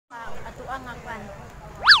ato ang akwan.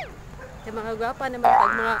 Yung mga gwapa naman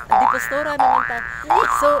tag mga dipostora naman ta.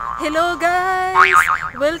 So, hello guys!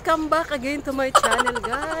 Welcome back again to my channel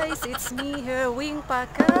guys. It's me here, Wing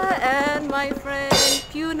Paka, and my friend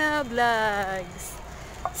Fiona Vlogs.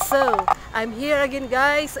 So, I'm here again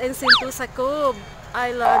guys in Sentosa Cove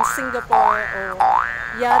Island, Singapore. Oh,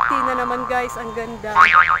 yati na naman guys, ang ganda.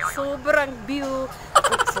 Sobrang view.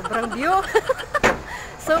 Sobrang view.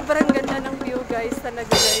 Sobrang ganda ng view guys,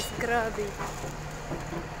 talaga guys. Grabe.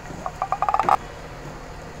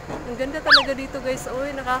 Ang ganda talaga dito guys.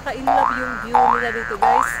 Oy, nakaka-inlove yung view nila dito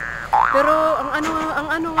guys. Pero ang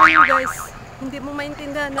ano ngayon guys, hindi mo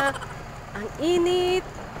maintindihan na ang init,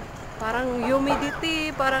 parang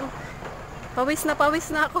humidity, parang pawis na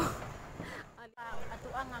ako. Ato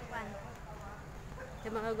ang akwan.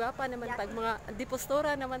 Yung mga gwapa naman tag mga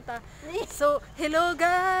dipostora naman ta. So, hello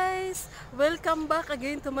guys! Welcome back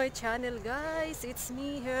again to my channel guys. It's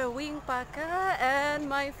me here, Wing Paka, and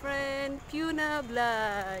my friend Fiona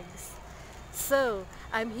Vlogs. So,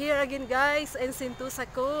 I'm here again guys in Sentosa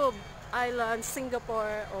Cove Island,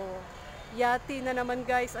 Singapore. Oh, yati na naman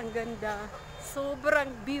guys, ang ganda. Sobrang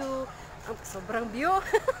view. Sobrang view.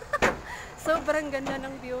 Sobrang ganda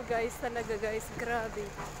ng view guys, talaga guys. Grabe.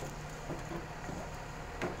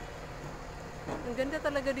 Ang ganda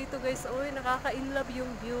talaga dito guys. Oy, nakaka-inlove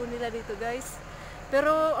yung view nila dito guys.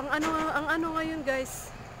 Pero ang ano ngayon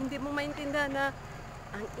guys, hindi mo maintindihan na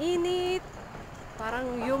ang init, parang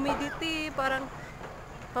humidity, parang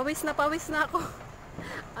pawis na ako.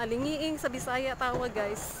 Alingiing sa Bisaya tawag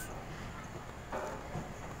guys.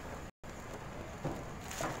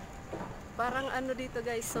 Parang ano dito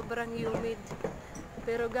guys, sobrang humid.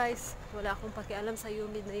 Pero guys, wala akong pakialam sa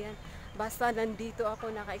humid na yan. Basta nandito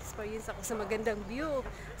ako, naka-experience ako sa magandang view,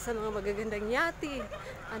 sa mga magagandang yati.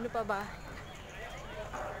 Ano pa ba?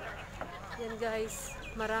 Yan guys,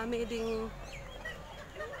 marami ding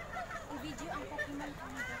I-video ang Pokemon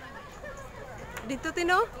Carnival. dito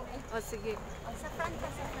tino? O sige. Sa front ka,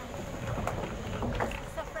 sa front.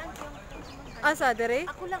 Sa front yung Pokemon Carnival. Asa dere?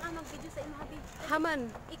 Ako lang ang mag-video sa imo habi.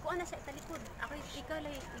 Haman. Iko ana siya talikod. Ako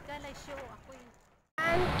ikalay show ako yun.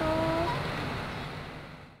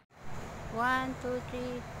 1, 2,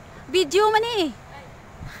 3. Video man eh.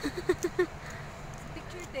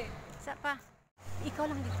 Picture te. Sa pa. Ikaw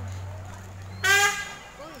lang dito.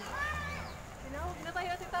 Uy. Tinawag na tayo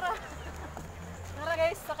ati tara. Tara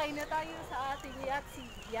guys, sakay na tayo sa ating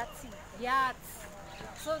yachts.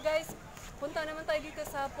 So guys, punta naman tayo dito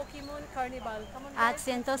sa Pokemon Carnival. Come on guys. At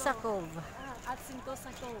Sentosa Cove. At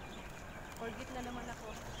Sentosa Cove. Forget na naman ako.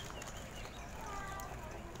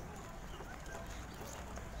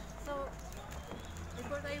 So,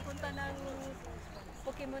 before tayo punta ng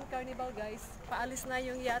Pokemon Carnival guys, paalis na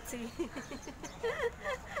yung Yahtzee.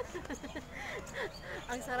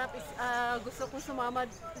 Ang sarap is, gusto kong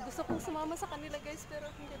sumama sa kanila guys, pero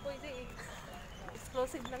hindi pwede eh.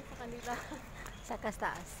 Exclusive lang sa kanila. Sa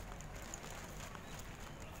taas.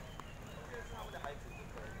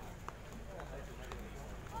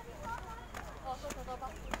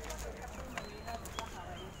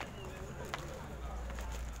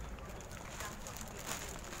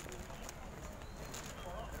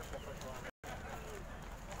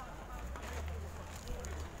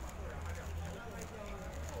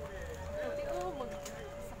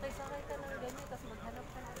 Sakay-sakay ka ng ganyan, tapos maghanap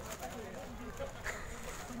ka ng dito.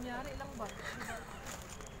 Kunyari lang ba?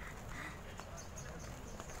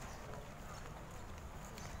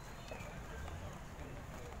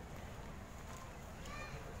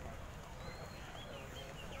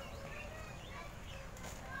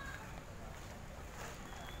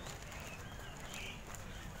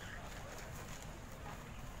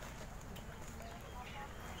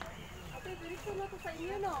 Ate, dirito na to sa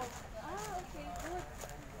inyo, no? Ah, okay, good.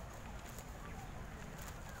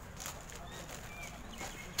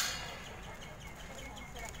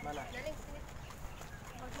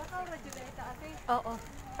 Maglakaw radyo na ita ate. Oo.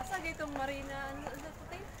 Asa gaytong Marina, ano ito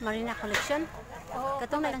tayo? Marina Collection. Oo.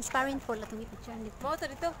 Katong na lang sparring pool atong picture dito. Mo to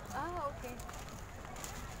dito? Ah, okay.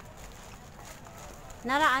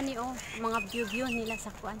 Naraani oh, mga view nila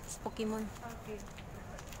sa kuan, sa Pokemon. Okay.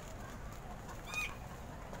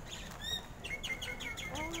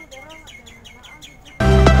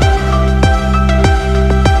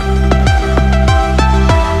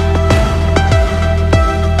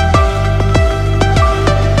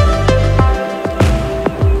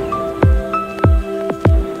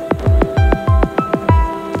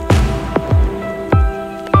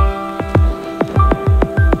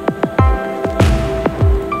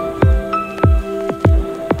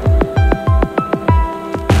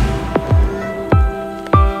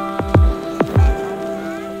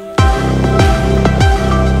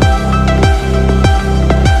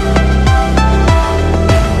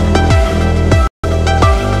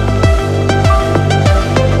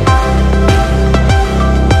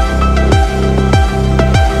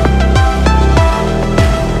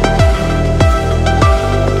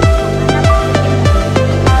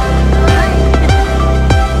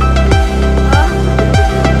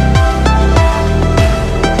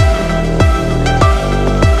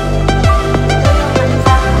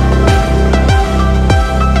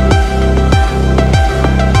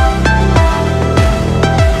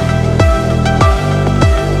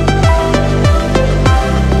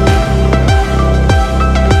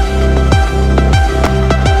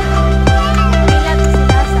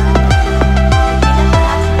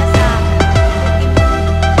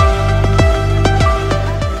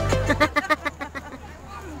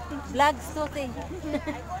 eh.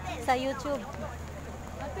 Sa YouTube.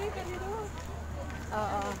 Ate, kanino?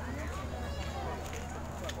 Oo.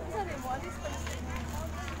 Saan mo? Alis pa.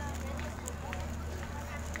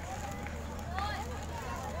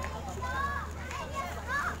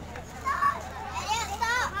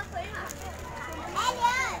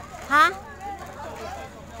 Ha?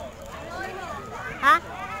 Ha?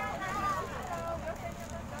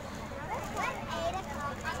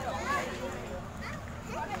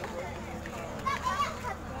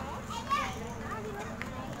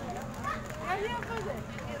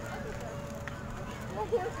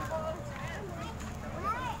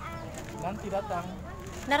 Nanti datang.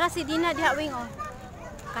 Nara si Dina diha wing oh.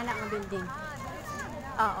 Kana nga building.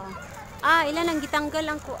 Oo. Ah, ilan ang gitanggal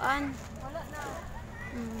ang kuan. Wala na.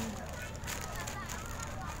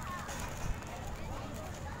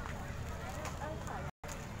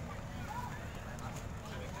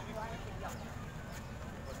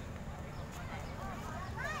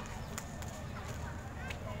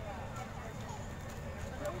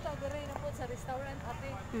 Anong tagaray na po sa restaurant, ate?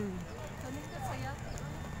 Kanin ka saya?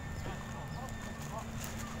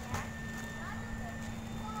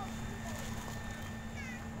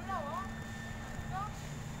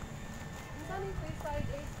 Saan yung Quayside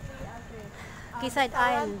H3, ate? Quayside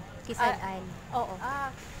Isle. Quayside Isle. Oo.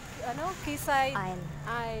 Ano? Quayside Isle.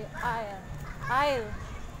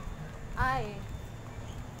 Isle.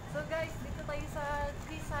 So guys, dito tayo sa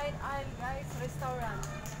Quayside Isle, guys, restaurant.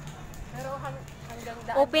 Pero hanggang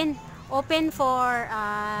daan. Open for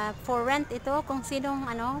rent ito kung sinong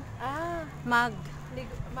ano mag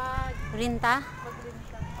renta.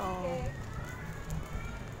 Maglinta. Oo. Okay.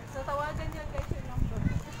 So tawagan niya guys yung number.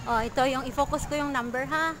 Oh, ito yung i-focus ko yung number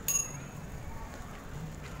ha.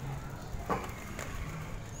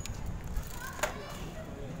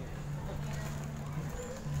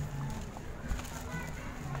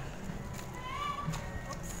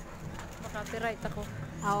 Copyright ako.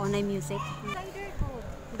 Oo, na music.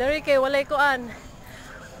 Dari kay walay kuan.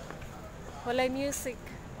 Walay music.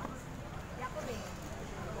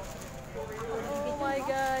 Oh my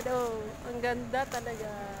god. Oh, ang ganda talaga.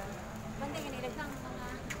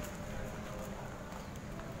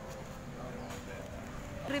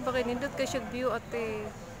 Pre bakit nindot kay siya view ate.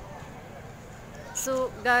 So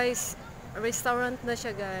guys, restaurant na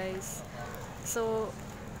siya guys. So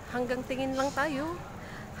hanggang tingin lang tayo.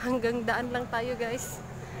 Hanggang daan lang tayo guys.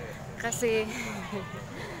 Kasi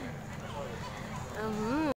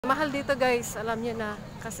mahal dito guys, alam niyo na.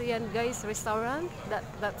 Kasi yan guys, restaurant,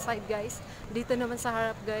 that side guys. Dito naman sa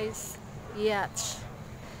harap guys, yacht.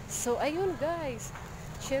 So ayun guys,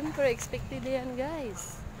 syempre expected yan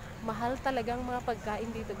guys. Mahal talagang mga pagkain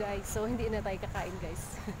dito guys. So hindi na tayo kakain guys.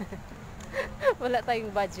 Wala tayong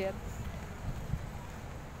budget.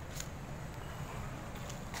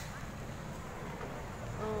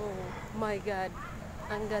 Oh my god,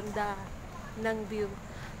 ang ganda ng view.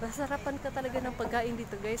 Nasarapan ka talaga ng pagkain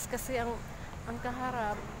dito guys kasi ang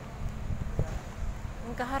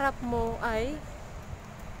kaharap mo ay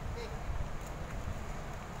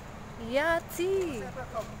yati.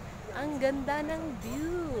 Ang ganda ng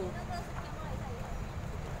view.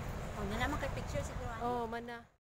 Oh, na naman kay picture siguro. Oh, mana.